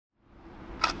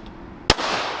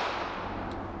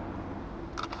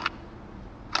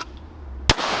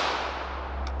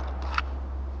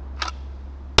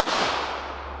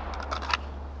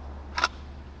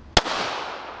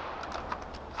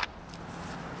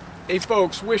Hey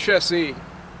folks, Wish SE.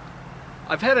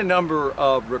 I've had a number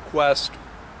of requests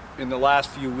in the last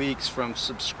few weeks from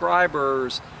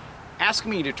subscribers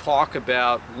asking me to talk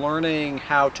about learning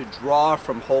how to draw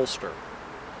from holster.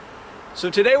 So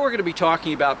today we're going to be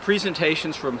talking about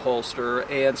presentations from holster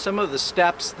and some of the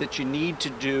steps that you need to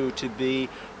do to be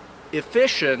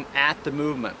efficient at the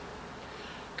movement.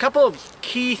 A couple of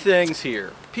key things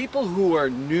here. People who are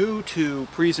new to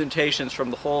presentations from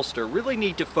the holster really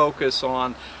need to focus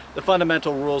on the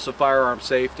fundamental rules of firearm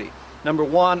safety. Number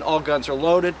one, all guns are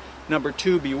loaded. Number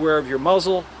two, beware of your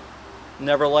muzzle.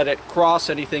 Never let it cross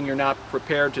anything you're not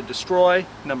prepared to destroy.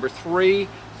 Number three,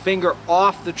 finger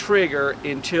off the trigger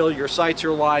until your sights are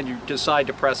aligned, you decide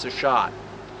to press a shot.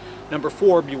 Number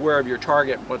four, beware of your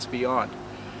target once beyond.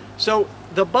 So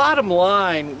the bottom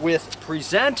line with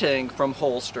presenting from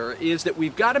holster is that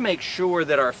we've got to make sure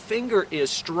that our finger is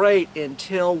straight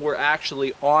until we're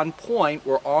actually on point,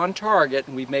 we're on target,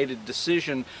 and we've made a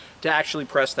decision to actually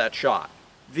press that shot.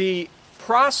 The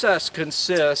process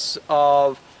consists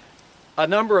of a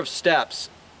number of steps,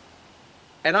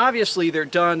 and obviously they're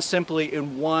done simply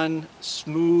in one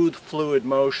smooth, fluid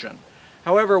motion.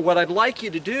 However, what I'd like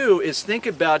you to do is think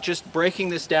about just breaking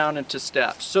this down into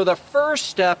steps. So the first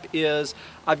step is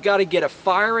I've got to get a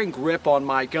firing grip on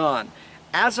my gun.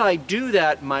 As I do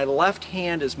that, my left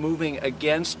hand is moving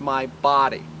against my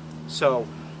body. So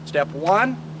step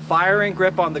one, firing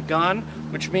grip on the gun,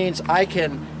 which means I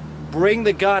can bring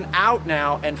the gun out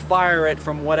now and fire it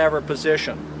from whatever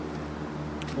position.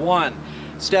 One.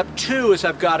 Step two is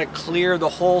I've got to clear the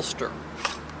holster.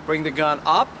 Bring the gun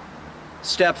up.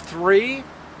 Step three,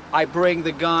 I bring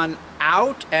the gun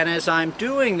out, and as I'm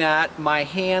doing that, my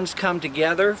hands come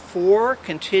together. Four,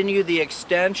 continue the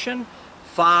extension.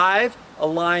 Five,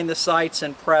 align the sights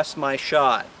and press my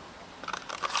shot.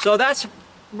 So that's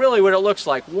really what it looks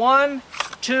like. 1,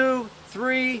 2,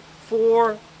 3,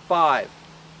 4, 5.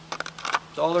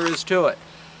 That's all there is to it.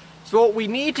 So what we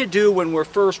need to do when we're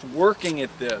first working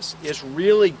at this is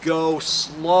really go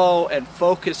slow and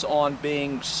focus on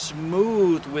being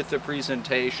smooth with the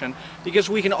presentation, because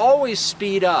we can always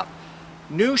speed up.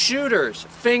 New shooters,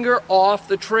 finger off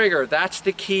the trigger. That's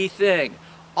the key thing.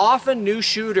 Often new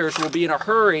shooters will be in a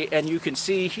hurry, and you can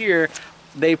see here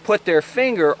they put their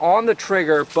finger on the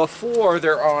trigger before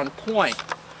they're on point.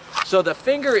 So the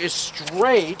finger is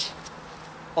straight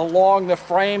along the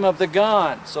frame of the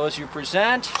gun. So as you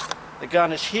present, the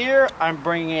gun is here, I'm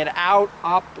bringing it out,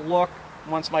 up, look.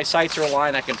 Once my sights are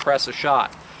aligned, I can press a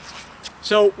shot.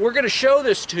 So we're going to show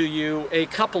this to you a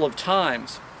couple of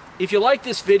times. If you like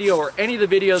this video or any of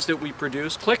the videos that we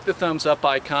produce, click the thumbs up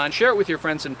icon, share it with your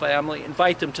friends and family,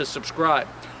 invite them to subscribe.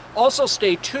 Also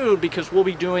stay tuned, because we'll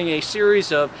be doing a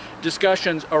series of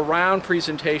discussions around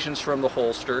presentations from the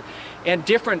holster and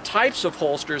different types of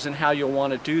holsters and how you'll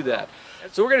want to do that.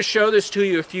 So we're going to show this to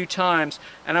you a few times,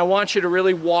 and I want you to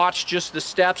really watch just the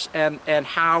steps and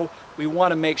how we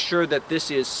want to make sure that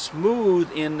this is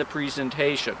smooth in the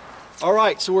presentation.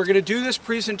 Alright, so we're going to do this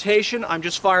presentation. I'm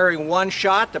just firing one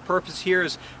shot. The purpose here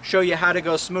is show you how to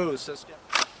go smooth. So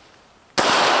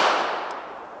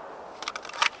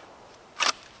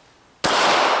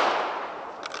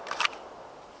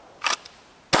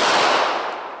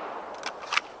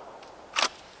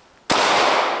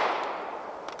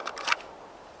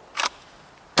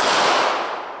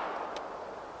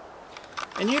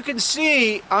and you can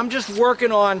see I'm just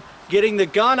working on getting the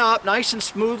gun up nice and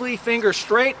smoothly, finger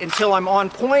straight until I'm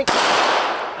on point,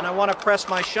 and I want to press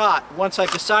my shot. Once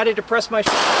I've decided to press my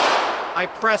shot, I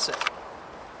press it.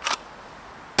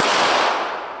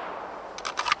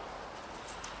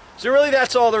 So really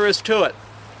that's all there is to it.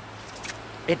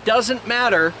 It doesn't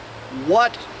matter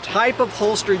what type of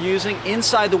holster you're using,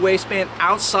 inside the waistband,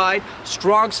 outside,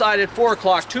 strong side at 4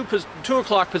 o'clock, 2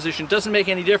 o'clock position, doesn't make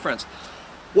any difference.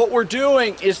 What we're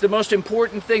doing is, the most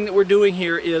important thing that we're doing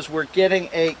here is we're getting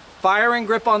a firing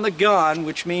grip on the gun,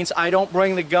 which means I don't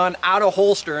bring the gun out of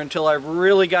holster until I've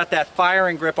really got that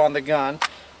firing grip on the gun.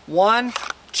 1,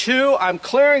 2, I'm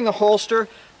clearing the holster,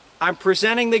 I'm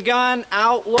presenting the gun,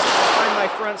 out, look, find my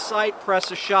front sight, press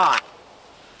a shot.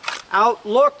 Out,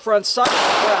 look, front sight,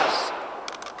 press.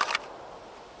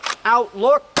 Out,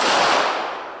 look.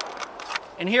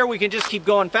 And here we can just keep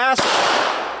going faster.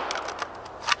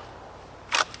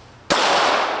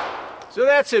 So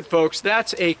that's it, folks.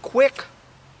 That's a quick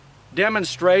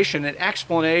demonstration and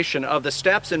explanation of the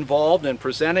steps involved in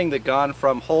presenting the gun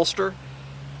from holster.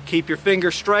 Keep your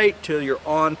finger straight till you're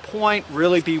on point.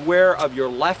 Really beware of your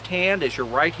left hand as your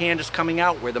right hand is coming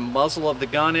out where the muzzle of the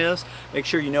gun is. Make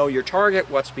sure you know your target,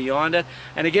 what's beyond it.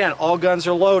 And again, all guns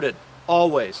are loaded,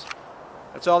 always.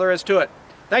 That's all there is to it.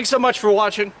 Thanks so much for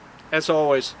watching. As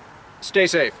always, Stay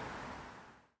safe.